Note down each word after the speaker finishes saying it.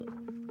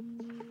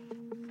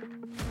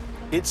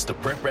It's the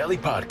Prep Rally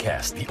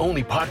Podcast, the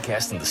only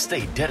podcast in the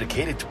state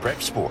dedicated to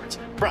prep sports.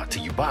 Brought to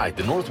you by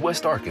the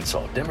Northwest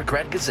Arkansas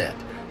Democrat-Gazette.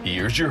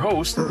 Here's your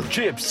host,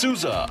 Chip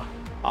Souza.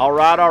 All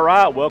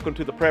right. Welcome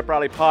to the Prep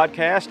Rally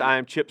Podcast. I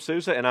am Chip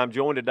Souza, and I'm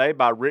joined today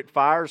by Rick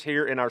Fires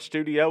here in our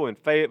studio in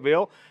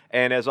Fayetteville.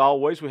 And as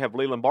always, we have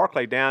Leland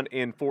Barclay down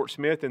in Fort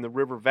Smith in the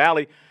River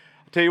Valley.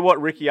 I'll tell you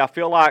what, Ricky, I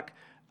feel like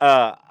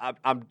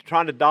I'm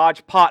trying to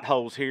dodge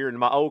potholes here in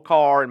my old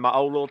car in my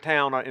old little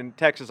town in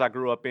Texas I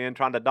grew up in,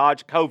 trying to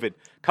dodge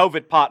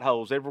COVID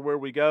potholes everywhere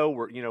we go.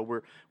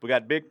 We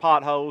got big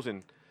potholes,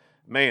 and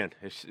man,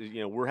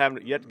 you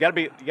got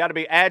to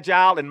be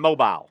agile and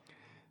mobile.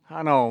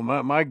 I know,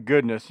 my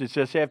goodness, it's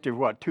just after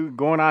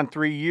going on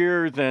 3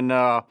 years, and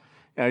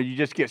you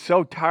just get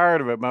so tired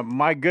of it.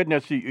 My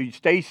goodness, you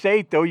stay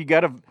safe though. You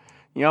got to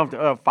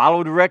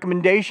follow the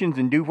recommendations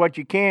and do what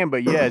you can.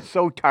 But yeah, it's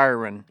so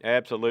tiring.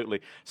 Absolutely.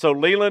 So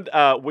Leland,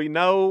 we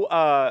know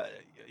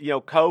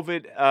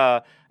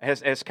COVID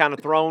has kind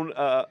of thrown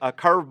a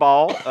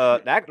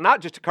curveball,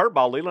 not just a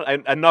curveball,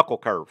 Leland, a knuckle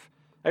curve.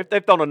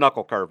 They've thrown a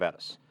knuckle curve at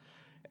us.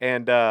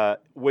 And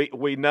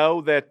we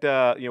know that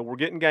we're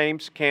getting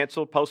games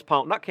canceled,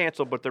 postponed. Not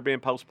canceled, but they're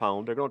being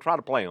postponed. They're going to try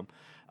to play them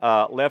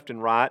left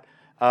and right.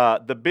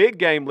 The big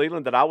game,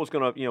 Leland, that I was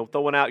going to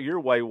throwing out your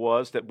way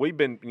was that we've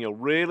been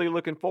really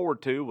looking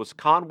forward to was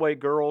Conway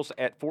girls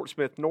at Fort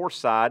Smith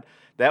Northside.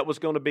 That was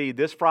going to be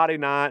this Friday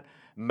night.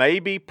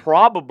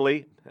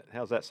 Probably.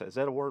 How's that say? Is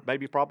that a word?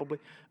 Maybe, probably.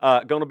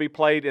 Going to be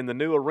played in the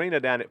new arena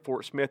down at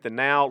Fort Smith. And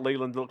now,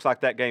 Leland, looks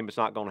like that game is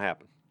not going to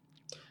happen.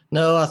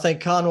 No, I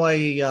think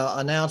Conway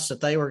announced that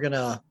they were going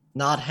to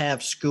not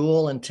have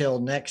school until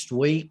next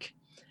week.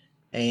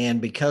 And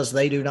because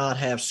they do not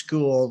have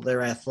school,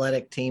 their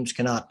athletic teams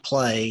cannot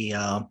play.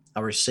 I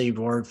received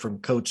word from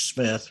Coach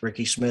Smith,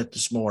 Ricky Smith,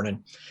 this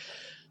morning.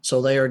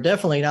 So they are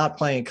definitely not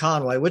playing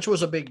Conway, which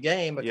was a big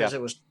game because it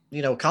was,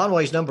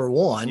 Conway's number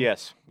one.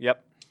 Yes.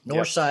 Yep.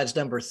 Northside's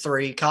number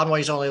 3.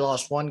 Conway's only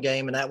lost one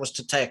game, and that was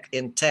to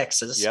in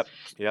Texas.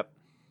 Yep.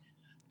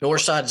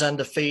 Northside's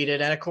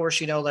undefeated, and of course,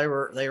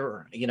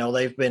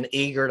 they've been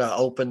eager to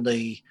open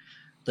the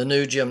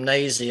new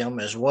gymnasium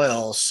as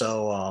well.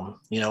 So,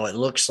 it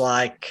looks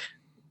like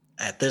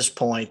at this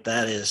point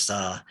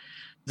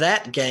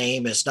that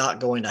game is not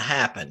going to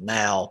happen.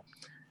 Now,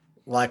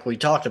 like we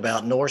talked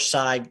about,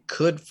 Northside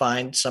could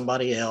find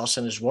somebody else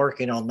and is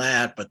working on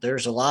that, but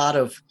there's a lot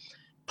of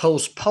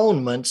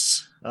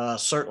postponements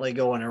certainly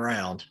going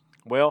around.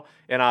 Well,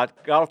 and I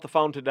got off the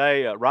phone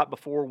today right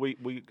before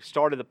we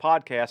started the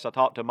podcast. I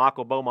talked to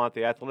Michael Beaumont,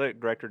 the athletic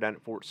director down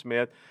at Fort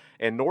Smith,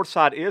 and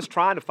Northside is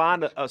trying to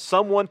find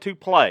someone to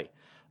play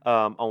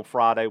on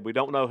Friday. We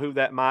don't know who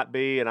that might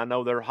be, and I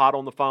know they're hot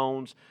on the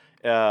phones.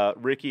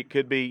 Ricky, it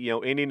could be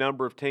any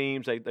number of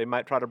teams they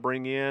might try to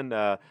bring in.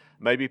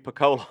 Maybe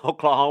Pecola,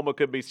 Oklahoma,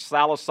 could be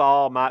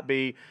Sallisaw, might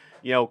be.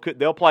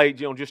 They'll play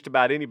just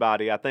about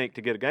anybody, I think,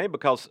 to get a game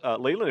because,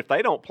 Leland, if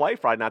they don't play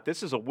Friday night,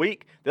 this is a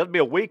week. There'll be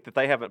a week that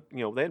they haven't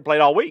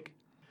played all week.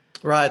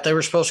 Right. They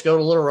were supposed to go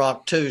to Little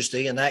Rock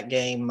Tuesday, and that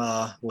game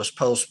was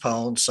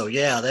postponed. So,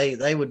 yeah,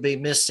 they would be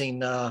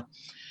missing, a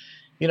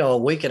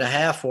week and a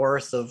half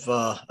worth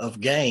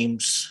of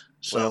games.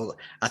 So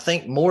I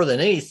think more than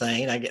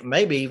anything,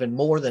 maybe even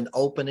more than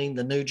opening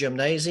the new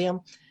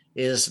gymnasium,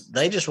 is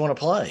they just want to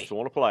play.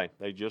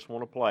 They just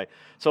want to play.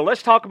 So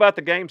let's talk about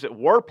the games that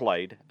were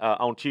played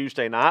on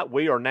Tuesday night.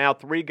 We are now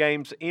 3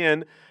 games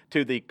in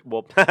to the –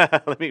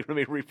 let me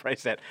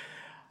rephrase that.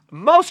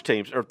 Most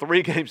teams are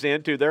 3 games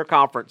into their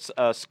conference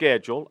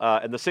schedule.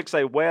 In the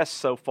 6A West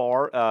so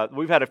far,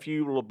 we've had a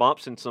few little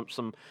bumps and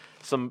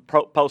some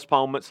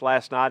postponements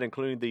last night,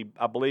 including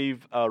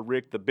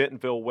Rick, the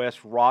Bentonville West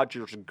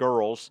Rogers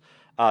girls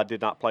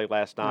did not play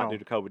last night due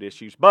to COVID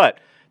issues. But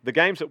the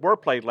games that were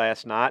played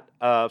last night,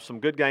 some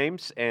good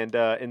games, and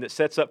it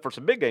sets up for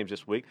some big games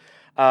this week.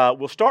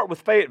 We'll start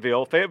with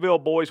Fayetteville. Fayetteville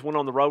boys went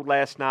on the road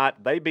last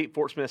night. They beat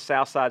Fort Smith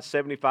Southside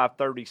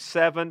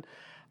 75-37.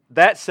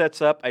 That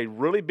sets up a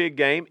really big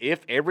game if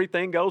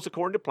everything goes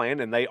according to plan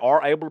and they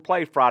are able to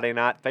play Friday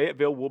night.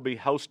 Fayetteville will be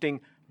hosting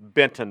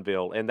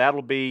Bentonville, and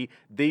that'll be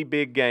the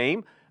big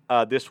game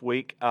this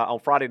week on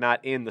Friday night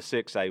in the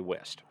 6A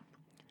West.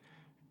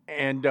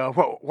 And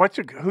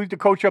who's the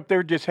coach up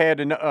there? Just had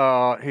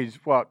his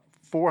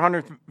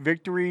 400th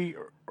victory?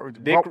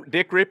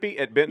 Dick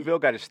Rippey at Bentonville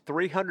got his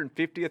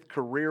 350th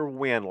career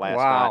win last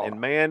night. And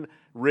man,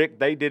 Rick,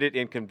 they did it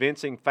in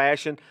convincing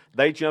fashion.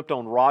 They jumped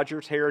on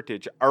Rogers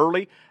Heritage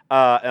early.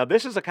 Now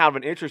this is a kind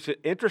of an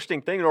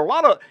interesting thing. There are a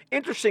lot of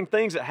interesting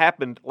things that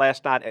happened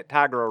last night at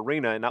Tiger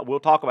Arena, and we'll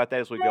talk about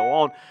that as we go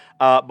on.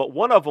 But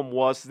one of them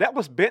was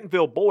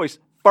Bentonville boys'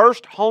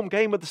 first home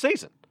game of the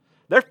season.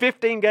 They're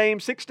 16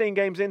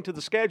 games into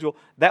the schedule.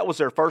 That was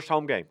their first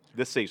home game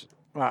this season.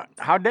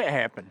 How'd that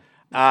happen?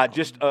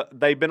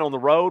 They've been on the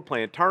road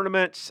playing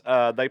tournaments.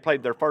 They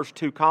played their first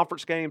 2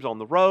 conference games on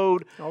the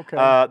road.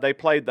 Okay. They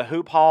played the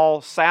Hoop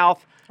Hall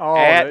South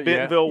at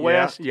Bentonville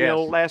West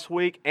last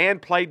week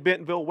and played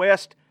Bentonville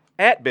West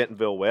at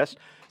Bentonville West.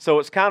 So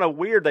it's kind of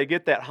weird. They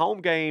get that home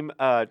game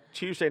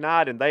Tuesday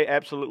night, and they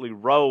absolutely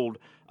rolled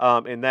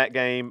in that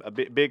game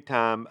big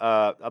time.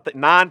 I think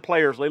 9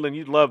 players, Leland,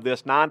 you'd love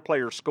this, 9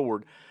 players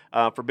scored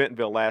for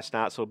Bentonville last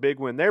night, so a big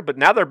win there. But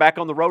now they're back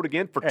on the road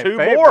again for 2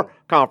 more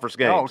conference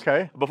games. Oh,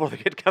 okay. Before they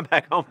get to come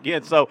back home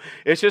again. So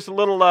it's just a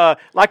little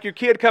like your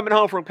kid coming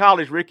home from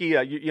college, Ricky.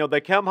 You know, they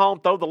come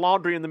home, throw the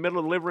laundry in the middle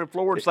of the living room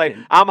floor and say,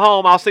 I'm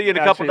home. I'll see you in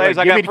a couple of days.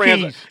 I got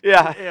friends. Keys.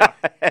 Yeah,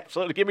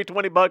 absolutely. Give me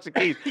 $20 a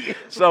keys.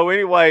 So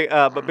anyway,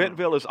 but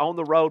Bentonville is on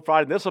the road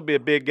Friday. This will be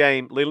a big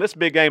game. Leland, this is a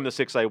big game in the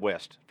 6A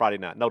West Friday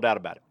night. No doubt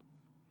about it.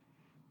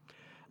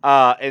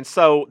 And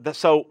so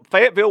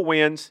Fayetteville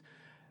wins.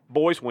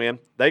 Boys win.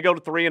 They go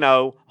to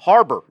 3-0.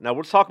 Harbor. Now,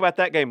 we'll talk about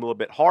that game a little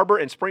bit. Harbor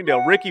and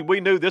Springdale. Ricky,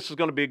 we knew this was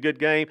going to be a good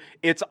game.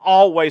 It's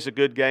always a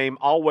good game,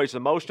 always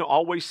emotional,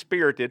 always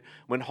spirited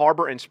when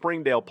Harbor and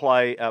Springdale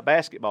play a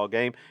basketball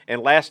game.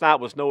 And last night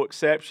was no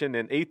exception.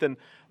 And Ethan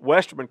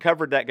Westerman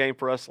covered that game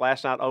for us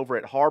last night over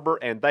at Harbor,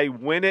 and they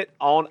win it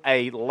on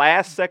a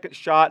last-second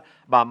shot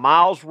by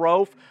Miles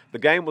Rofe. The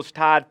game was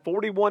tied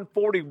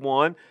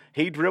 41-41.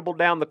 He dribbled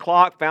down the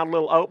clock, found a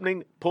little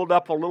opening, pulled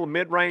up a little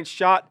mid-range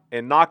shot,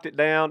 and knocked it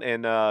down.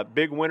 And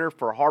big winner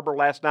for Harbor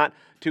last night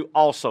to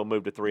also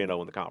move to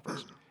 3-0 in the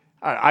conference.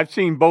 I've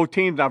seen both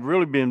teams. I've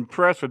really been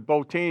impressed with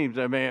both teams.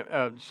 I mean,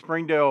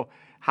 Springdale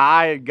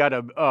High got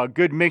a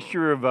good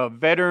mixture of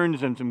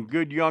veterans and some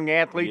good young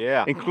athletes,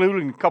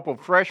 including a couple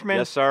of freshmen.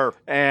 Yes, sir.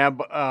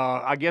 And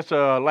I guess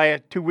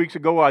last 2 weeks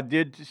ago I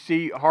did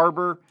see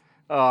Harbor.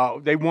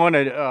 They won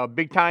a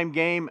big-time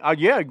game,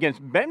 against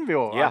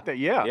Bentonville.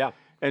 Yeah.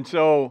 And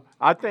so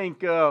I think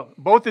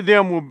both of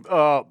them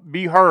will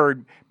be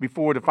heard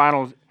before the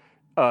finals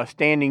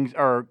standings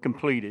are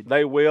completed.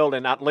 They will.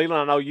 And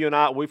Leland, I know you and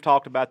I, we've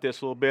talked about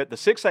this a little bit. The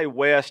 6A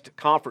West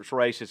conference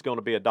race is going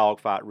to be a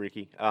dogfight,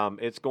 Ricky.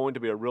 It's going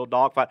to be a real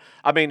dogfight.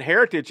 I mean,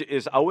 Heritage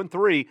is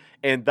 0-3,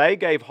 and they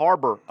gave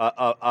Harbor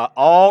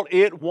all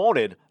it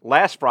wanted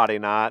last Friday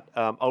night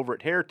over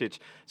at Heritage.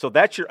 So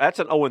that's an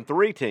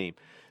 0-3 team.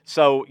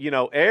 So, you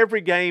know,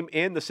 every game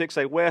in the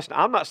 6A West,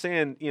 I'm not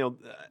saying, you know,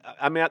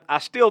 I mean, I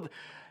still,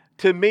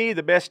 to me,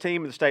 the best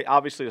team in the state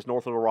obviously is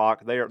North Little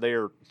Rock. They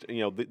are, you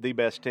know, the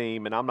best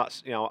team, and I'm not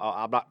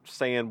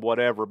saying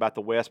whatever about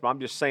the West, but I'm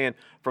just saying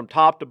from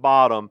top to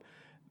bottom,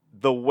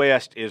 the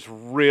West is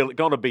really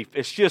going to be.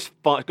 It's just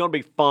fun. It's going to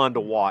be fun to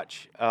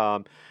watch.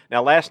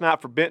 Now, last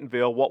night for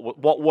Bentonville,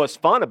 what was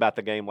fun about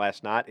the game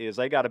last night is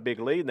they got a big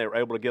lead and they were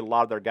able to get a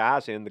lot of their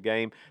guys in the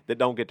game that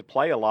don't get to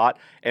play a lot,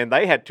 and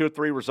they had 2 or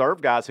 3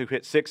 reserve guys who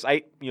hit 6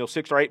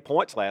 or 8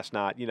 points last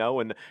night. You know,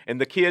 and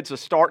the kids, the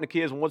starting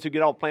kids, the ones who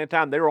get all the playing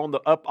time, they were on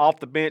the off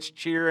the bench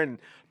cheering,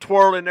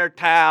 twirling their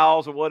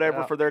towels or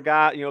whatever for their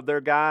guy,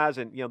 their guys,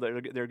 and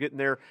they're getting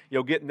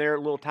their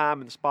little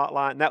time in the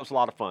spotlight, and that was a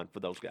lot of fun for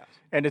those guys.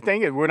 And the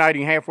thing is, we're not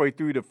even halfway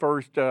through the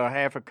first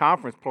half of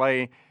conference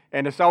play.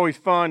 And it's always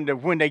fun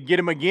when they get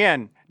them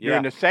again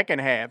during the second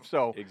half.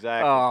 So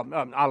exactly,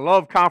 I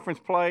love conference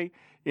play.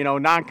 You know,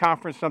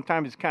 non-conference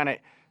sometimes it's kind of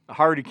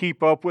hard to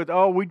keep up with.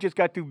 Oh, we just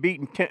got through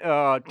beating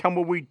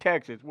Tumbleweed,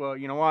 Texas. Well,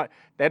 you know what?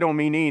 That don't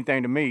mean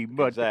anything to me.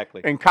 But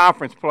exactly. In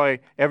conference play,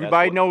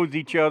 everybody knows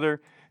each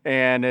other,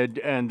 and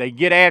they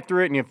get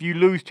after it. And if you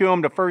lose to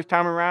them the first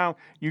time around,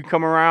 you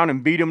come around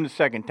and beat them the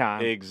second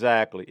time.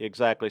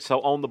 Exactly.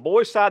 So on the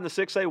boys' side in the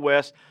 6A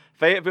West,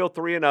 Fayetteville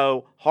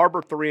 3-0,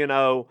 Harbor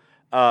 3-0.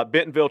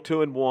 Bentonville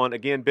 2-1.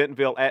 Again,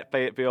 Bentonville at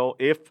Fayetteville.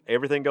 If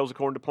everything goes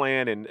according to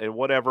plan and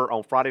whatever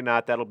on Friday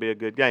night, that'll be a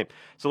good game.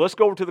 So let's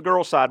go over to the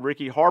girls' side,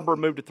 Ricky. Harbor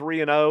moved to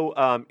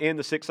 3-0 in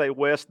the 6A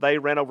West. They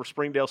ran over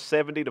Springdale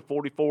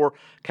 70-44.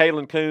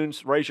 Kaylin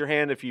Coons, raise your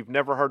hand if you've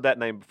never heard that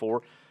name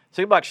before.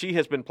 Seems like she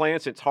has been playing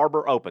since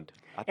Harbor opened.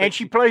 And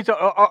she plays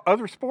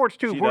other sports,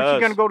 too. Where's she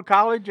going to go to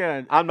college?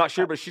 I'm not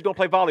sure, but she's going to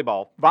play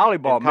volleyball.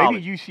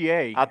 Maybe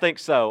UCA. I think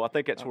so. I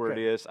think that's where it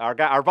is. Our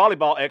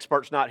volleyball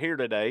expert's not here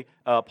today,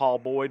 Paul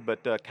Boyd,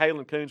 but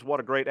Kaylin Coons, what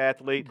a great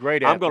athlete.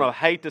 I'm going to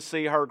hate to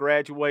see her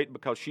graduate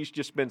because she's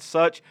just been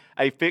such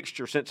a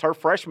fixture since her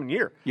freshman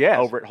year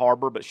over at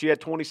Harbor. But she had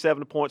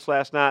 27 points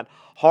last night.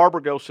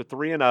 Harbor goes to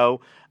 3-0.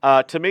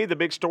 To me, the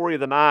big story of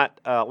the night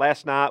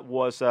last night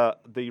was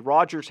the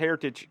Rogers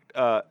Heritage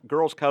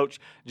girls coach,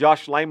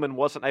 Josh Lehman,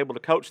 wasn't able to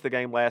coach the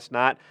game last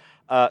night.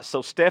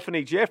 So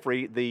Stephanie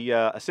Jeffrey, the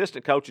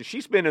assistant coach, and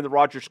she's been in the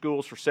Rogers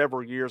schools for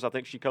several years. I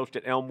think she coached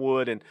at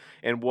Elmwood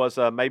and was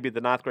maybe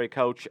the 9th grade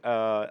coach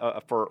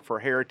for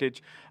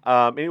Heritage.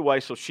 Anyway,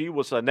 so she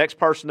was next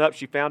person up.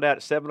 She found out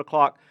at 7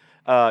 o'clock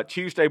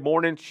Tuesday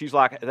morning. She's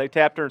like, they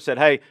tapped her and said,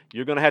 "Hey,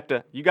 you're going to have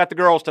to. You got the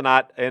girls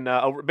tonight and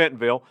over at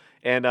Bentonville."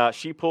 And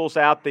she pulls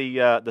out the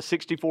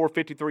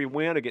 64-53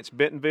 win against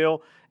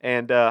Bentonville,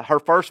 and her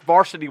first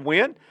varsity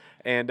win.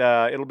 And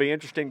it'll be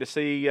interesting to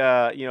see,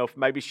 if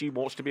maybe she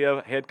wants to be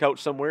a head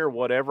coach somewhere or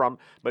whatever.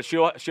 But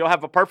she'll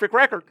have a perfect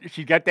record.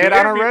 She's got that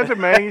on her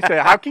resume. You say,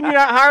 "How can you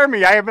not hire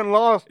me? I haven't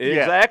lost."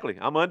 Exactly,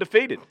 yet. I'm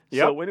undefeated.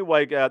 Yep. So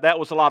anyway, that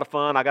was a lot of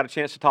fun. I got a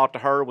chance to talk to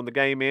her when the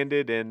game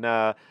ended, and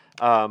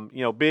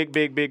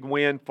big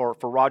win for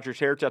Rogers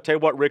Heritage. I'll tell you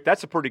what, Rick,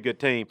 that's a pretty good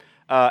team.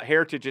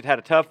 Heritage had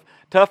a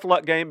tough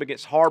luck game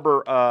against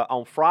Harbor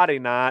on Friday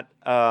night.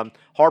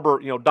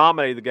 Harbor,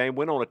 dominated the game,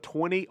 went on a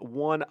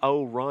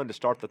 21-0 run to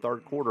start the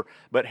third quarter.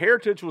 But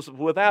Heritage was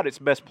without its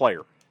best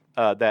player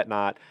that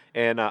night,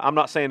 and I'm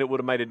not saying it would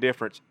have made a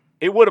difference.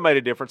 It would have made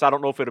a difference. I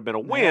don't know if it would have been a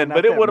win,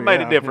 but it would have made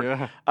a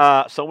difference.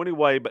 Yeah. So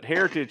anyway, but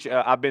Heritage,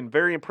 I've been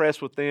very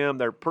impressed with them.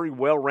 They're a pretty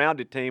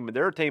well-rounded team, and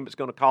they're a team that's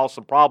going to cause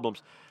some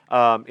problems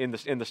in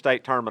the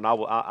state tournament.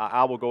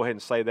 I will go ahead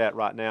and say that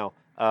right now.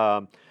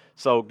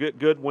 So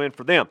good win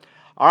for them.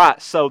 All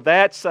right, so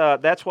that's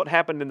what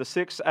happened in the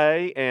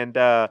 6A,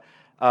 and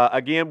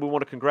again, we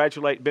want to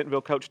congratulate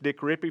Bentonville coach Dick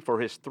Rippey for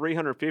his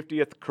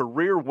 350th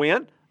career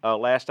win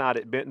last night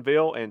at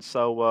Bentonville, and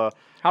so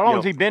how long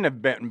has he been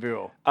at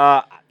Bentonville?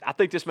 I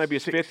think this may be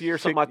his fifth year,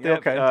 something like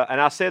that. Okay. And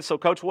I said, so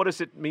Coach, what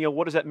does it mean?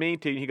 What does that mean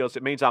to you? He goes,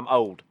 it means I'm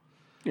old.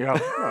 Yeah,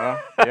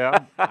 yeah,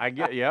 I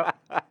get, yeah.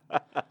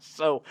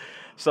 So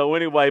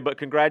anyway, but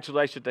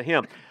congratulations to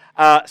him.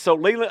 So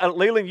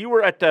Leland, you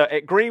were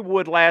at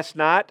Greenwood last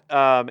night,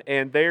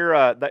 and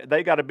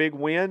they got a big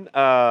win.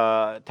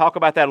 Talk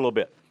about that a little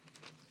bit.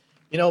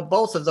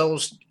 Both of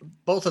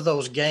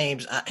those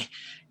games.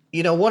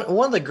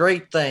 One of the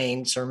great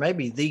things, or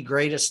maybe the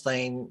greatest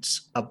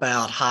things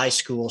about high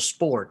school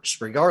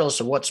sports, regardless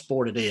of what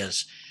sport it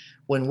is,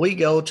 when we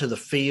go to the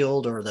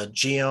field or the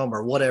gym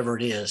or whatever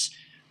it is,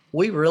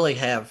 we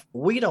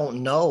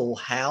don't know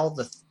how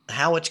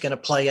it's going to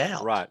play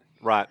out.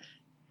 Right.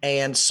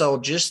 And so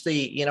just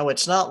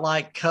it's not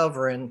like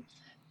covering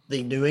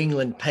the New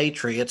England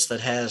Patriots that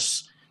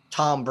has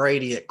Tom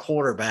Brady at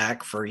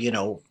quarterback for,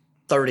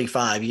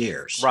 35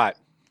 years. Right.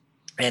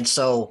 And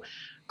so,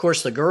 of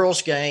course, the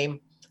girls' game,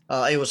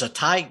 it was a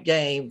tight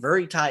game,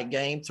 very tight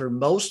game through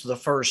most of the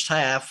first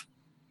half.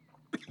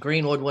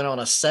 Greenwood went on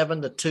a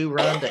 7-2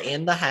 run to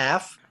end the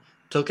half,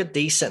 took a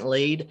decent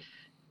lead.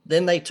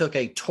 Then they took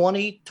a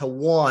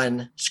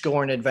 20-1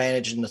 scoring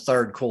advantage in the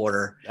third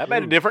quarter. That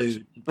made a difference.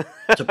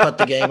 To put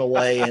the game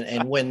away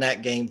and win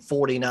that game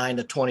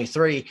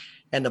 49-23.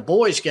 And the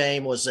boys'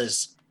 game was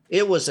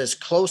as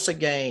close a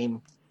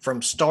game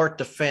from start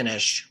to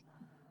finish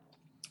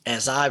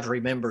as I've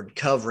remembered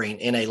covering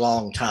in a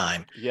long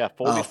time. Yeah,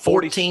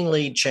 14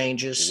 lead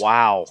changes.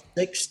 Wow.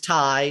 6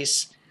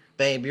 ties.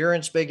 Van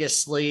Buren's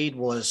biggest lead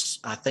was,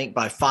 I think,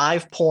 by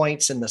 5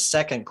 points in the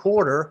second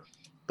quarter,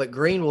 but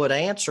Greenwood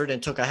answered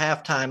and took a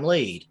halftime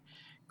lead.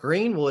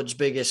 Greenwood's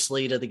biggest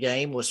lead of the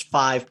game was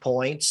 5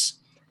 points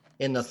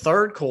in the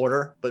third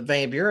quarter, but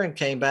Van Buren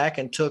came back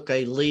and took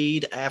a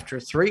lead after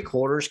 3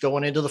 quarters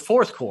going into the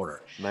fourth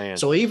quarter. Man.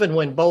 So even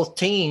when both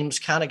teams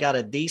kind of got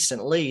a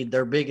decent lead,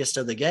 their biggest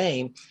of the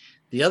game,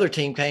 the other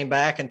team came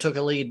back and took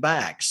a lead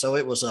back. So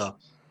it was a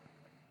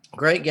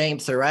great game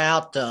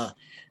throughout.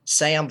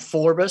 Sam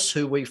Forbes,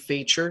 who we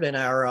featured in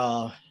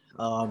our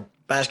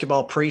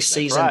basketball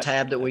preseason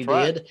tab that we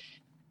did,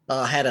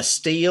 had a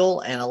steal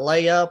and a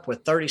layup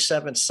with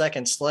 37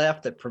 seconds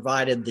left that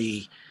provided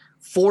the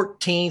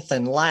 14th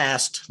and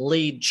last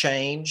lead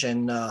change,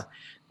 and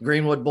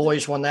Greenwood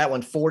boys won that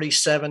one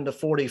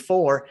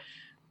 47-44,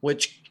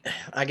 which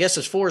I guess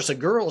as far as the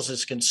girls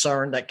is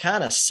concerned, that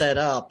kind of set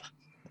up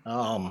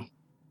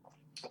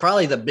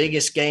probably the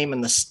biggest game in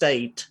the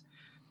state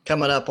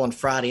coming up on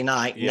Friday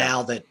night. Yeah.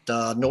 Now that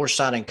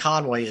Northside and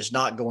Conway is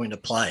not going to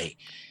play.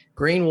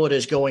 Greenwood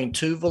is going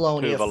to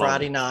Valonia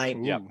Friday night.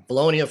 Yep.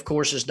 Valonia, of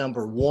course, is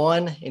number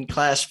 1 in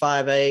Class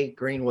 5A.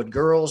 Greenwood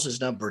girls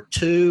is number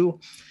 2.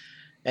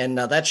 And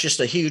that's just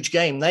a huge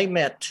game. They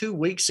met 2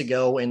 weeks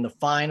ago in the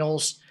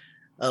finals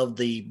of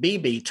the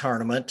BB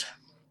tournament,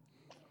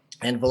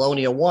 and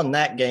Valonia won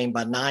that game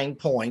by 9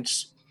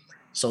 points.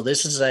 So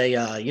this is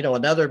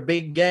another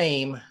big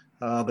game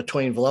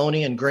between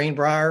Valonia and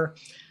Greenbrier,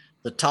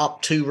 the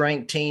top 2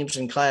 ranked teams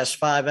in Class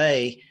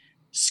 5A,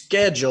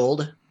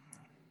 scheduled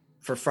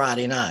for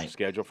Friday night.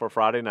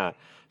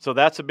 So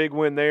that's a big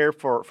win there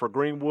for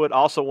Greenwood.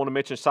 Also want to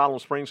mention Siloam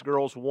Springs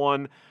girls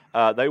won.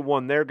 They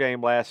won their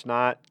game last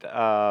night,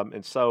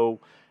 and so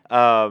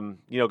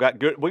we got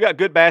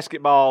good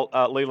basketball,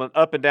 Leland,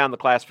 up and down the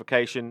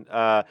classification,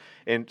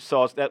 and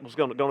so that was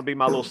going to be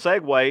my little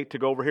segue to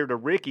go over here to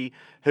Ricky,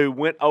 who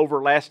went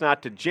over last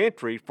night to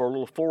Gentry for a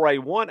little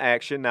 4A1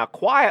 action. Now,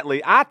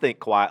 quietly,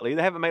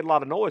 they haven't made a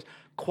lot of noise.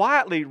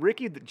 Quietly,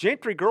 Ricky, the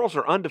Gentry girls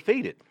are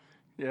undefeated.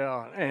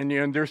 Yeah, and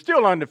they're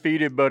still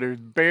undefeated, but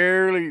it's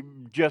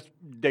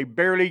they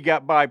barely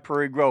got by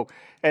Prairie Grove.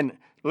 And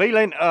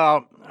Leland,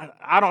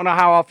 I don't know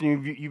how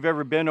often you've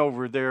ever been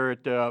over there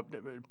at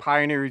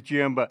Pioneers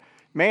Gym, but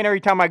man, every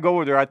time I go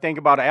over there, I think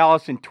about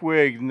Allison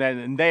Twiggs and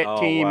that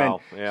team,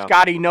 wow. and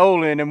Scotty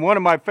Nolan, and one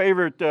of my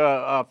favorite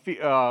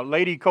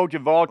lady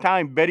coaches of all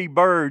time, Betty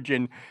Burge.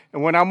 And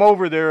when I'm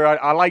over there,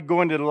 I like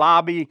going to the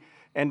lobby,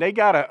 and they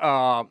got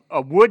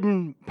a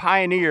wooden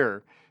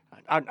Pioneer.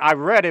 I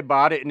read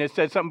about it, and it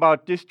said something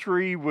about this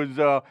tree was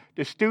the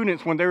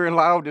students, when they were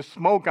allowed to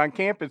smoke on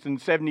campus in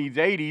the 70s,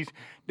 80s,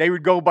 they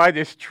would go by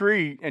this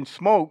tree and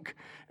smoke.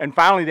 And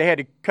finally, they had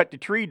to cut the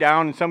tree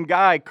down, and some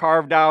guy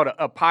carved out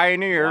a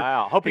pioneer.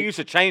 Wow. Hope he used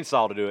a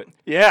chainsaw to do it.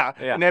 Yeah.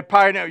 And that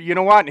pioneer, you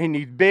know what? And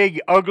he's big,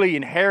 ugly,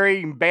 and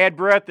hairy, and bad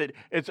breath.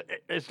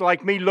 It's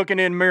like me looking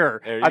in the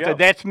mirror. I said,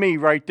 that's me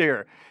right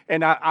there.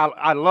 And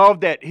I love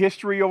that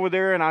history over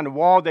there. And on the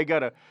wall, they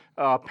got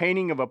a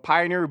painting of a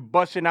pioneer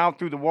busting out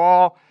through the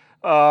wall.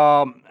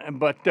 I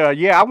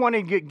want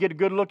to get a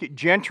good look at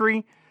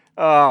Gentry.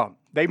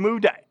 They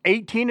moved to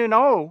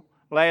 18-0.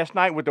 Last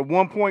night with a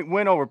 1-point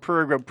win over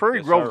Prairie Grove.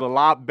 Prairie Grove's a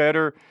lot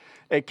better.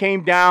 It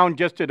came down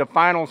just to the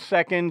final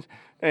seconds,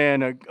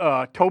 and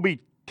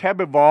Toby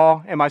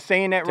Tebival, am I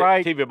saying that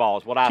right? Tebival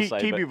is what I say.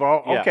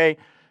 Tebival, okay.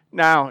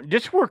 Now,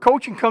 this is where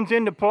coaching comes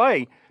into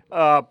play.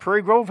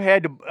 Prairie Grove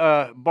had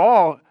the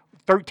ball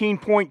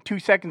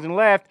 13.2 seconds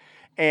left,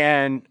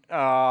 and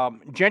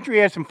Gentry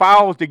had some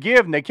fouls to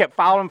give, and they kept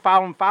fouling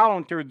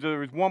until there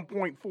was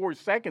 1.4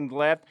 seconds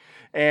left.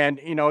 And,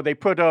 they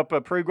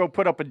Prairie Grove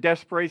put up a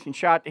desperation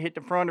shot to hit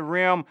the front of the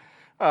rim.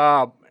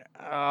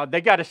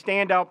 They got a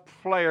standout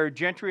player.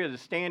 Gentry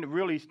is a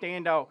really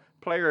standout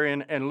player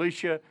in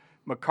Alicia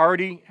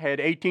McCarty,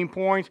 had 18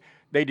 points.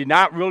 They did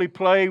not really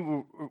play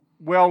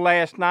well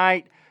last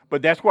night,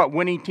 but that's what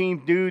winning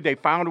teams do. They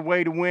found a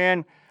way to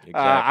win. Exactly.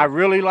 I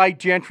really like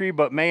Gentry,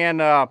 but,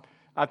 man,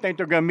 I think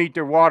they're going to meet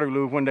their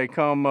Waterloo when they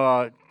come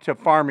to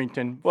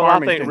Farmington. Well, I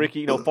think,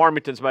 Ricky,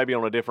 Farmington's maybe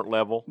on a different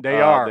level. They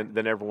are.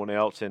 Than everyone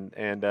else.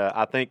 And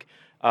I think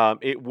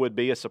it would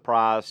be a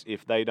surprise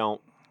if they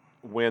don't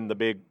win the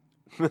big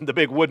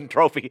wooden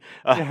trophy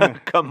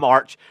come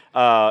March.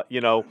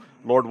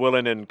 Lord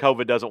willing, and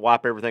COVID doesn't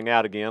wipe everything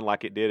out again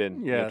like it did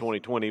in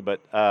 2020.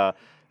 But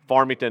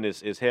Farmington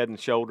is head and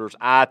shoulders,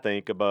 I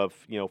think, above,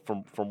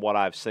 from what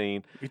I've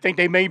seen. You think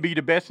they may be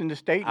the best in the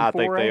state in 4A? I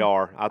think they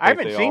are. I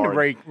haven't seen the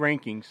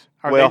rankings.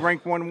 Are they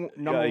ranked number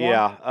one?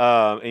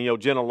 Yeah.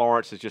 Jenna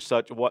Lawrence is just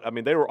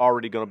they were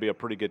already going to be a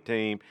pretty good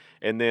team.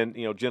 And then,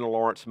 Jenna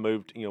Lawrence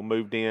moved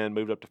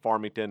up to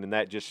Farmington, and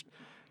that just –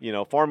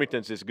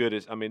 Farmington's as good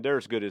as they're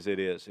as good as it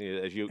is. She's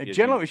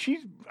 5'11",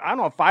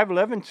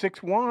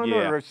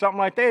 6'1", or something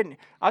like that. And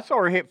I saw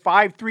her hit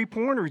 5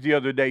 3-pointers the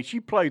other day. She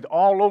played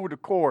all over the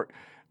court.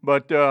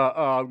 But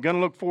gonna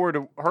look forward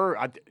to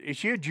her. Is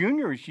she a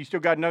junior? Or she still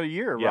got another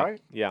year,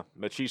 right? Yeah.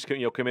 But she's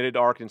committed to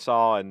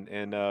Arkansas,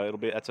 and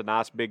that's a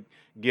nice big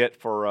get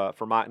for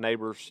Mike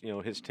Neighbors,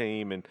 his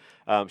team, and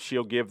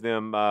she'll give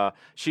them.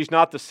 She's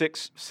not the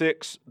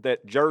 6'6"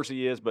 that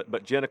Jersey is,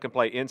 but Jenna can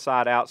play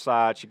inside,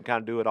 outside. She can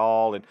kind of do it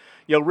all. And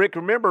Rick,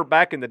 remember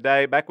back in the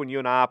day, back when you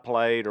and I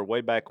played, or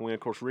way back when.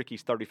 Of course,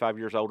 Ricky's 35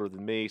 years older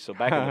than me, so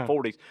back in the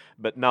 40s.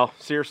 But no,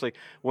 seriously,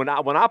 when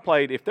I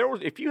played,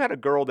 if you had a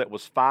girl that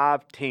was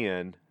 5'10",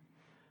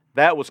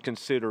 that was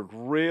considered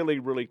really,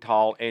 really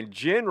tall, and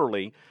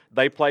generally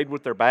they played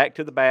with their back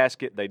to the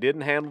basket. They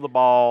didn't handle the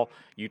ball.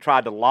 You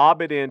tried to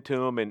lob it into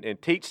them and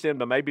teach them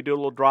to maybe do a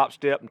little drop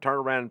step and turn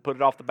around and put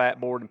it off the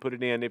backboard and put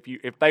it in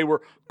if they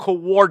were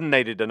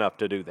coordinated enough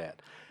to do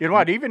that. You know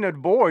what? Even the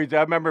boys,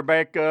 I remember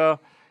back in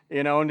the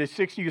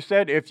 60s, you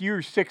said if you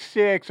were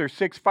 6'6" or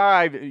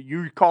 6'5",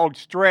 you called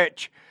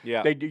stretch.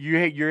 Yeah.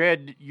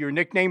 Your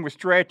nickname was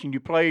Stretch, and you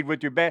played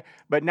with your back.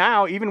 But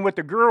now, even with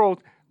the girls,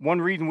 one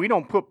reason we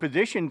don't put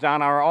positions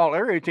on our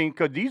all-area team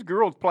because these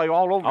girls play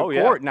all over the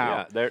court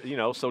now.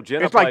 Yeah, so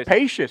Jenna it's plays, like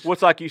patience.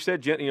 What's like you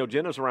said,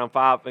 Jenna's around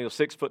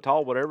 6 foot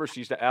tall, whatever.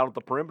 She's out at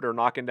the perimeter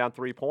knocking down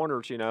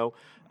 3-pointers.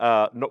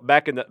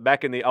 Back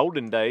in the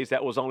olden days,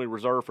 that was only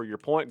reserved for your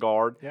point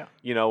guard. Yeah.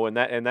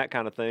 And that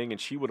kind of thing. And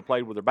she would have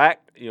played with her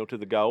back, to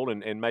the goal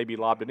and maybe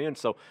lobbed it in.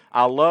 So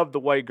I love the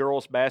way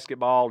girls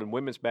basketball and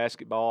women's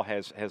basketball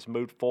has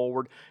moved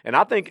forward. And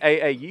I think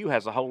AAU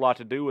has a whole lot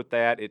to do with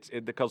that. It's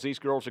because these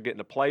girls are getting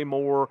to play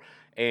more,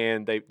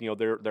 and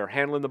they're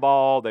handling the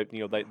ball. They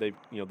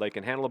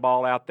can handle the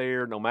ball out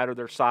there no matter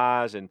their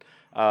size, and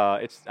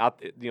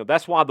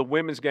that's why the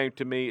women's game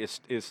to me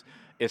is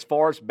as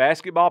far as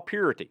basketball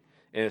purity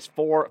and as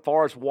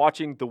far as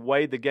watching the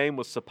way the game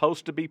was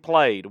supposed to be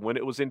played when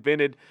it was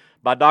invented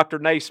by Dr.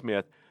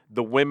 Naismith.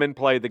 The women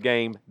play the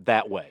game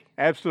that way.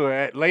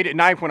 Absolutely. Late at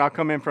night when I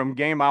come in from a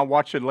game, I'll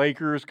watch the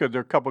Lakers because there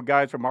are a couple of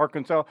guys from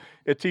Arkansas.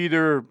 It's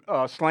either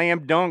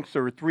slam dunks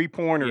or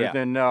 3-pointers. Yeah.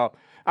 And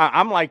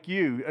I'm like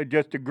you,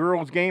 just the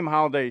girls' game,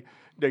 how they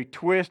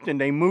twist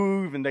and they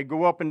move and they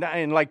go up and down.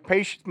 And like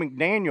Patience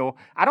McDaniel,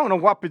 I don't know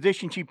what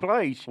position she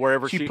plays.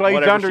 Wherever she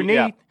plays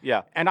underneath.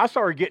 Yeah. And I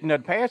saw her getting the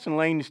passing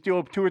lane and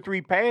steal 2 or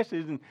 3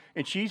 passes,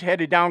 and she's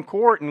headed down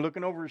court and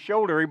looking over her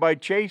shoulder, everybody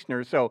chasing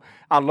her. So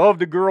I love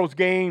the girls'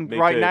 game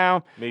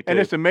now. Me too. And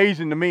it's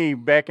amazing to me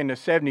back in the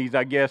 70s,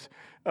 I guess,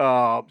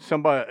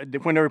 somebody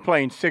when they were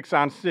playing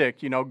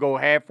 6-on-6, go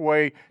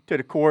halfway to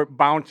the court,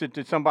 bounce it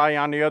to somebody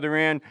on the other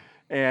end.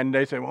 And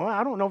they say, well,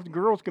 I don't know if the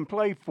girls can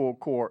play full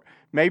court.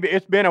 Maybe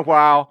it's been a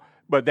while,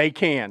 but they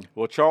can.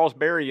 Well, Charles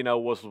Berry,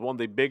 was one of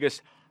the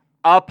biggest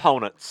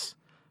opponents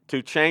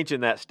to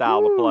changing that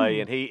style of play,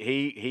 and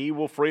he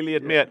will freely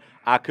admit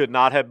I could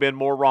not have been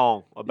more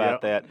wrong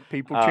about that.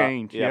 People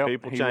change.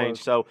 People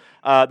change. So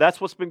that's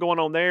what's been going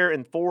on there.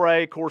 In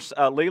 4A, of course,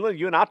 Leland,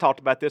 you and I talked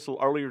about this a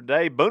little earlier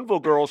today.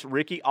 Booneville girls,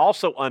 Ricky,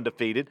 also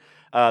undefeated.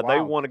 They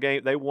won a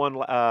game. They won.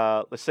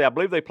 Let's see. I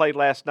believe they played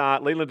last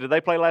night. Leland, did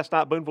they play last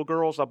night? Booneville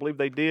girls, I believe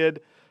they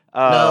did.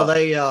 No,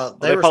 they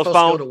were supposed to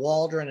go to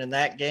Waldron, and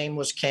that game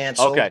was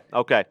canceled.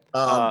 Okay.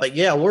 But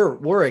yeah,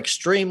 we're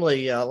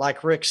extremely,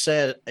 like Rick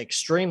said,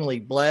 extremely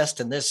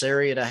blessed in this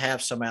area to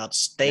have some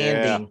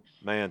outstanding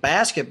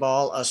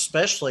basketball,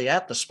 especially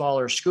at the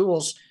smaller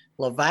schools.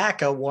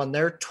 Lavaca won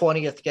their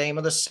 20th game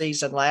of the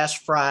season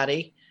last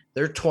Friday.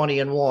 They're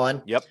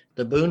 20-1. Yep.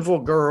 The Booneville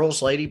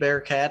girls, Lady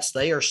Bearcats,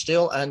 they are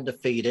still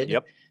undefeated.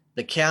 Yep.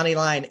 The County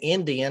Line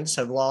Indians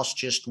have lost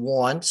just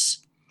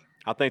once.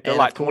 I think they're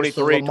like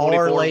 23, the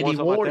Lamar 24. Lady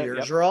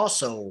Warriors are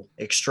also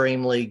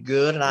extremely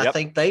good, and I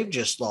think they've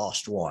just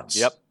lost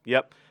once.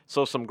 Yep.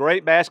 So some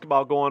great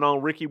basketball going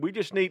on, Ricky. We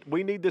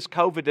need this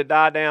COVID to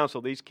die down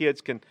so these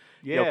kids can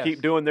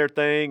keep doing their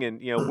thing,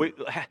 and we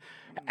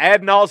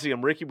ad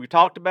nauseum, Ricky. We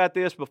talked about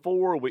this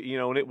before,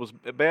 and it was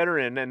better,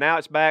 and now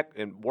it's back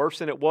and worse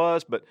than it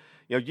was. But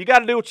you got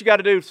to do what you got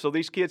to do so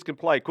these kids can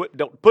play.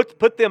 Don't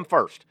put them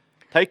first.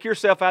 Take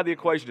yourself out of the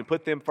equation and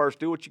put them first.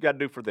 Do what you got to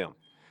do for them.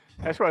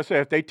 That's what I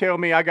said. If they tell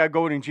me I got to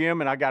go to the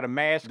gym and I got to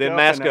mask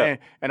up,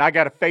 and I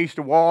got to face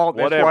the wall,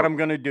 that's what I'm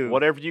going to do.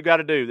 Whatever you got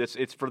to do,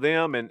 it's for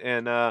them,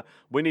 and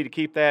we need to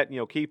keep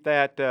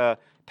that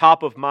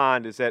top of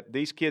mind. Is that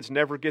these kids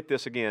never get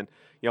this again?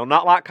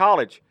 Not like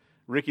college,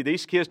 Ricky.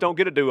 These kids don't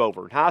get a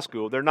do-over in high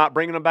school. They're not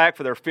bringing them back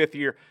for their 5th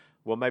year.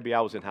 Well, maybe I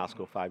was in high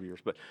school 5 years,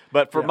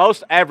 but for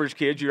most average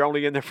kids, you're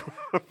only in there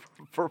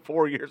for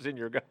 4 years, and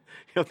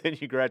then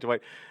you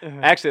graduate.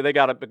 Actually, they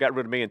got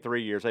rid of me in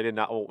 3 years. They did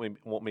not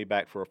want me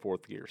back for a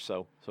 4th year,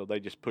 so they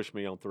just pushed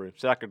me on through.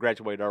 So I could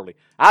graduate early.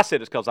 I said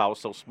it's because I was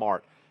so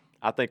smart.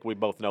 I think we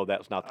both know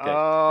that's not the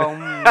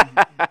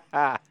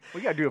case.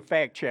 We got to do a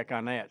fact check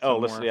on that.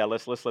 Let's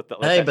let that.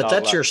 Hey, but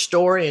that's your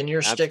story, and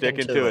you're sticking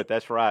to it.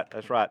 That's right.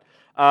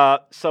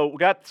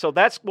 So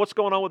that's what's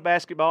going on with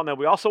basketball. Now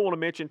we also want to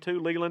mention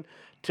too, Leland.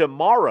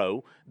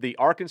 Tomorrow, the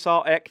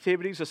Arkansas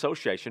Activities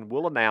Association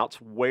will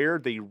announce where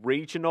the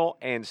regional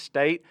and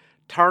state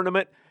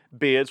tournament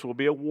bids will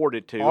be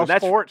awarded to. All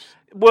sports?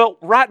 Well,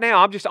 right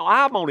now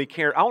I only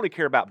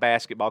care about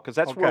basketball because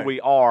that's where we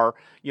are,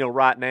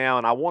 right now,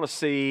 and I want to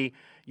see.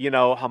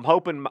 I'm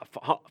hoping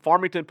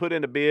Farmington put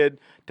in a bid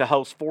to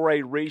host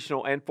 4A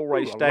regional and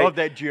 4A state. I love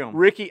that gym.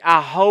 Ricky,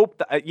 I hope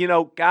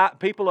that,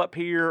 people up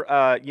here,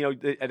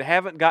 that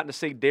haven't gotten to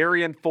see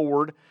Darian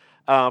Ford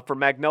from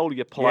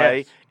Magnolia play.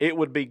 Yes. It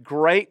would be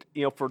great,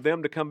 for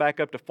them to come back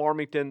up to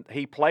Farmington.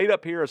 He played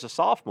up here as a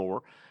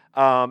sophomore.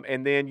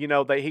 And then,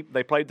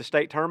 they played the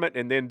state tournament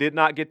and then did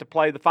not get to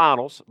play the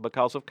finals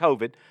because of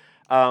COVID.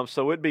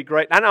 So it'd be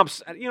great. And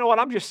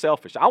I'm just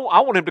selfish. I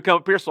want him to come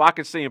up here so I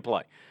can see him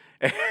play.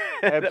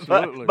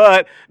 Absolutely.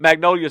 But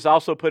Magnolia's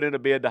also put in a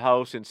bid to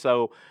host, and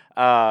so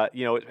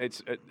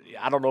it's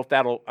I don't know if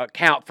that'll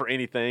count for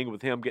anything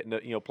with him getting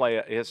to play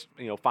his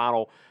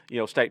final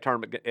state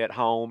tournament at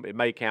home. It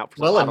may count for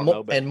something. I don't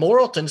know, and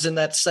Morrilton's in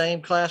that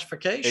same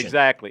classification.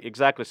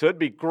 Exactly. So it'd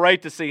be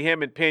great to see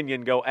him and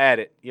Pinion go at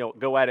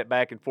it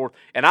back and forth.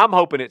 And I'm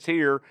hoping it's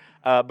here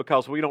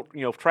because we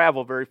don't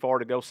travel very far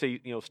to go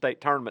see state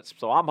tournaments.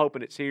 So I'm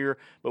hoping it's here,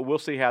 but we'll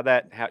see how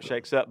it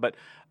shakes up. But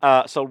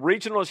so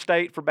regional and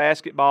state for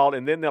basketball,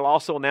 and then they'll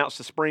also announce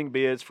the spring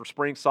bids for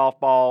spring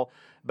softball,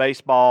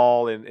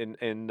 baseball, and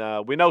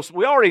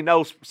we already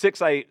know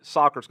 6A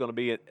soccer is going to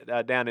be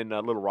down in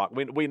Little Rock.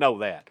 We know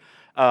that,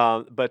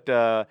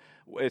 but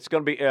it's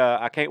going to be.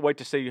 I can't wait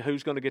to see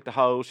who's going to get the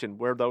host and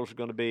where those are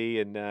going to be,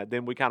 and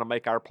then we kind of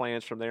make our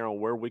plans from there on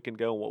where we can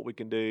go and what we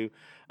can do.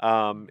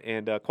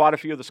 And quite a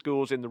few of the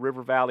schools in the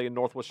River Valley and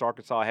Northwest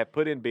Arkansas have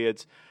put in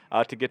bids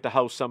to get to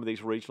host some of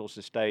these regionals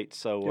and states.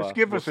 So just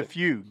give us a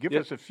few. Give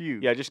us a few.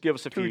 Yeah, just give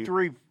us a few. 2,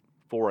 3.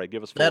 4A.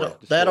 Give us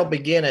 4A. That'll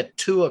begin at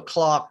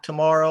 2:00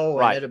 tomorrow,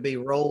 right. And it'll be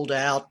rolled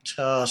out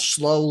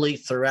slowly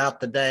throughout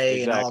the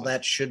day, exactly. And all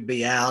that should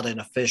be out and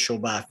official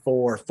by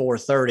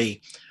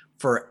 4:30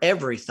 for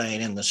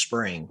everything in the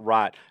spring.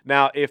 Right.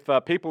 Now, if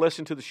people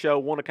listen to the show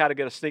want to kind of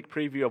get a sneak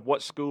preview of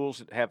what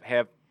schools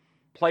have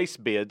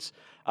placed bids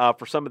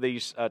for some of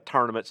these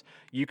tournaments,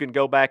 you can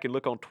go back and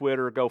look on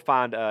Twitter. Go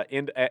find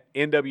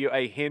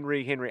NWA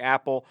Henry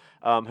Apple,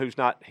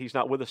 he's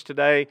not with us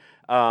today,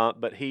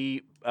 but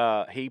he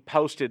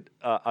posted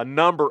a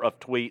number of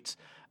tweets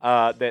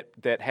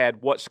that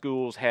had what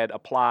schools had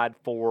applied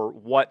for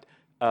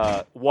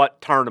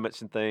what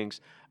tournaments and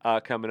things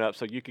coming up,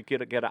 so you could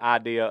get an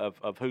idea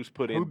of who's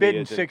put in. Who bid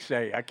in bids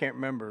 6A? I can't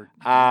remember.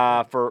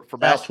 For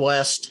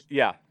Southwest.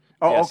 Yeah.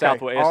 Oh, yeah, okay.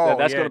 Southwest.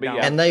 That's going to be.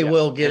 Yeah, and they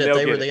will get and it.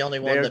 They were the only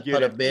one that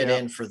put a bid yeah.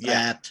 in for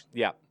that.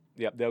 Yeah,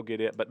 they'll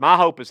get it. But my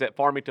hope is that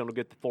Farmington will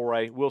get the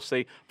 4A. We'll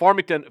see.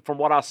 Farmington, from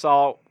what I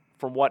saw,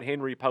 from what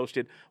Henry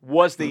posted,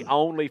 was the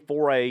only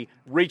 4A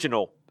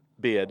regional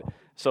bid.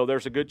 So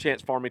there's a good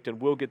chance Farmington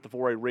will get the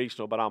 4A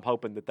regional, but I'm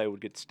hoping that they would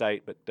get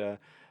state. But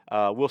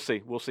we'll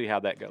see. We'll see how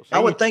that goes. I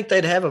would think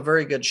they'd have a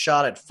very good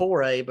shot at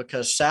 4A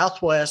because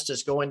Southwest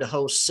is going to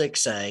host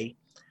 6A.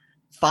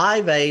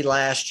 5A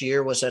last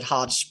year was at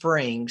Hot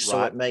Springs,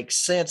 so it makes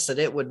sense that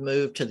it would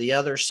move to the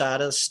other side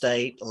of the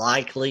state,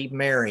 likely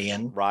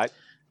Marion. Right.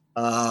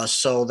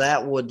 So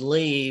that would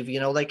leave,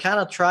 they kind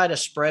of try to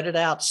spread it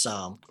out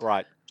some.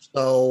 Right.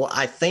 So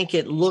I think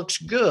it looks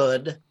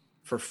good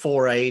for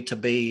 4A to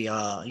be,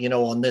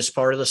 on this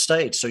part of the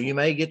state. So you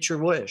may get your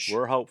wish.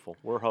 We're hopeful.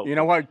 You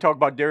know what? You talk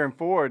about Darren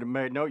Ford.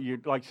 No,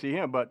 you'd like to see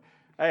him, but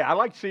hey, I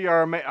like to see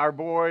our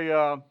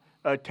boy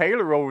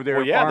Taylor over there.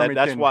 Well, yeah,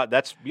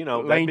 that's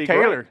Lane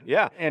Taylor. Great.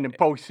 Yeah, and in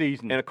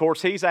postseason. And of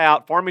course, he's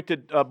out.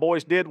 Farmington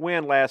boys did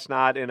win last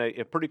night in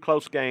a pretty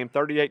close game,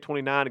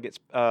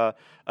 38-29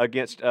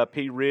 against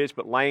P Ridge.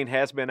 But Lane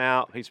has been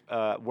out. He's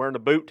wearing a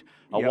boot,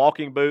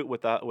 walking boot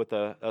with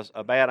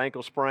a bad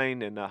ankle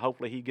sprain, and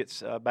hopefully he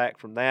gets back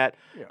from that.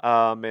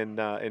 Yeah.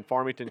 And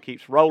Farmington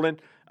keeps rolling.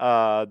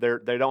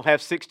 They don't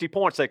have 60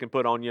 points they can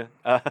put on you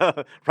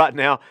right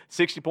now.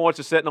 60 points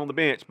is sitting on the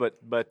bench,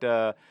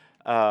 but.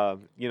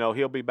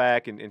 He'll be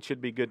back and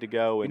should be good to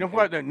go.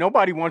 And,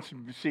 nobody wants to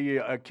see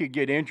a kid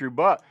get injured,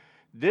 but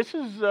this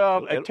is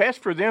a test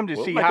for them to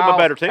see how. Them a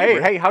better team,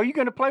 hey, how are you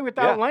going to play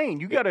without Lane?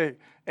 You got to.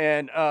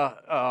 And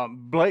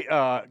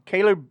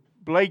Caleb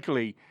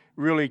Blakely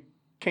really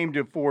came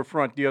to the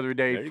forefront the other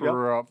day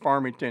for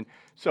Farmington,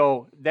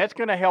 so that's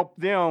going to help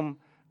them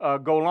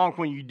go along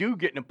when you do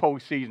get in the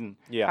postseason.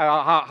 Yeah.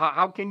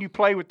 How can you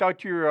play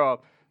without your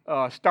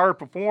star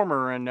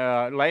performer? And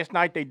last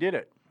night they did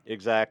it.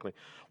 Exactly.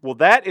 Well,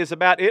 that is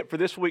about it for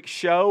this week's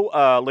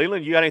show.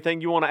 Leland, you got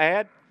anything you want to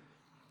add?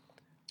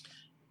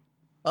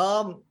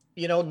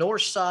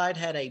 Northside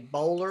had a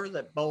bowler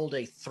that bowled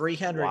a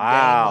 300 game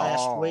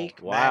last week.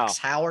 Wow. Max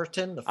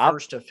Howerton, the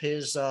first of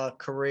his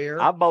career.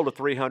 I bowled a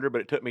 300,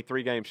 but it took me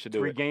 3 games to do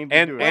it. 3 games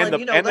and to do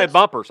it. And the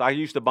bumpers. I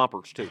used the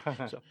bumpers, too.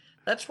 So.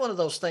 That's one of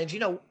those things.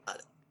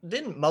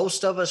 Didn't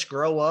most of us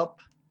grow up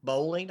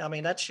bowling? I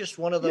mean, that's just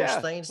one of those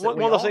things. That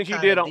one of those things you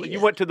did. You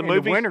went to the movies.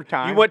 In the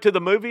wintertime. You went to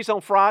the movies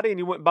on Friday, and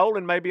you went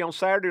bowling maybe on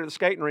Saturday or the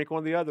skating rink,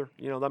 one or the other.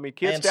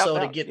 Kids. And so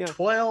to get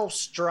 12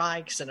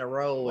 strikes in a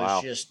row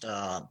is just,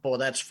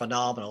 that's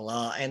phenomenal.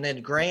 And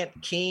then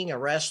Grant King, a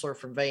wrestler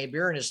from Van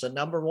Buren, is the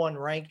 #1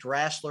 ranked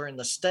wrestler in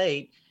the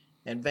state,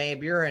 and Van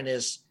Buren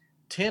is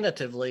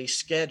tentatively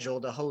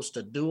scheduled to host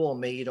a dual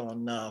meet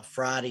on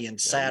Friday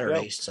and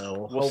Saturday.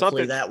 So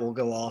hopefully that will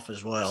go off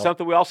as well.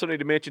 Something we also need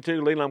to mention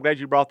too, Leland, I'm glad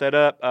you brought that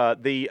up.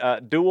 The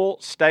dual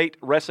state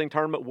wrestling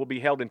tournament will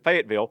be held in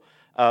Fayetteville.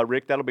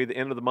 Rick, that'll be the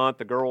end of the month.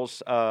 The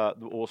girls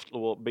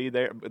will be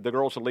there. The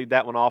girls will lead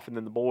that one off, and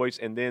then the boys,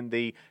 and then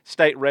the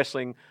state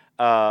wrestling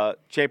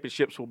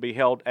championships will be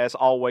held as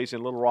always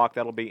in Little Rock.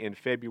 That'll be in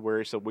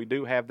February. So we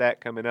do have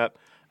that coming up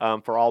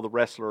for all the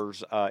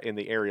wrestlers in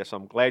the area. So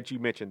I'm glad you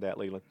mentioned that,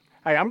 Leland.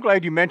 Hey, I'm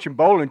glad you mentioned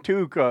bowling,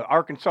 too, because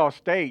Arkansas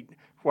State,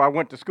 where I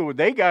went to school,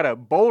 they got a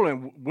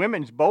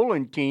women's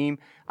bowling team.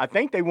 I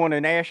think they won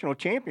a national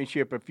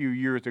championship a few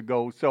years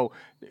ago. So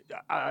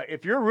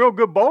if you're a real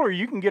good bowler,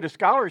 you can get a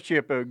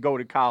scholarship to go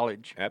to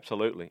college.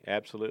 Absolutely,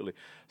 absolutely.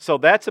 So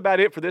that's about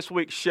it for this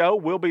week's show.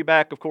 We'll be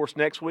back, of course,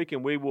 next week,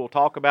 and we will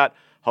talk about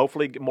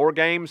hopefully more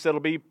games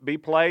that'll be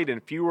played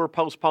and fewer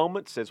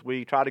postponements as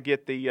we try to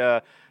get these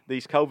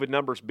COVID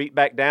numbers beat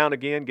back down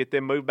again, get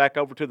them moved back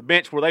over to the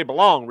bench where they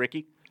belong,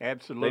 Ricky.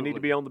 Absolutely. They need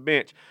to be on the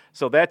bench.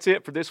 So that's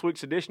it for this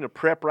week's edition of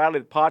Prep Rally,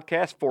 the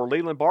podcast. For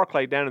Leland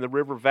Barclay down in the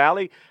River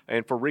Valley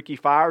and for Ricky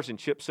Fires and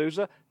Chip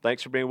Souza,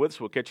 thanks for being with us.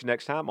 We'll catch you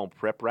next time on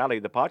Prep Rally,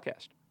 the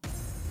podcast.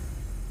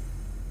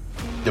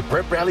 The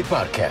Prep Rally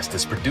podcast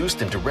is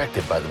produced and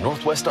directed by the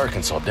Northwest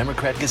Arkansas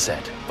Democrat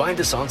Gazette. Find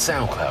us on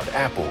SoundCloud,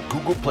 Apple,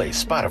 Google Play,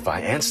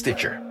 Spotify, and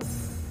Stitcher.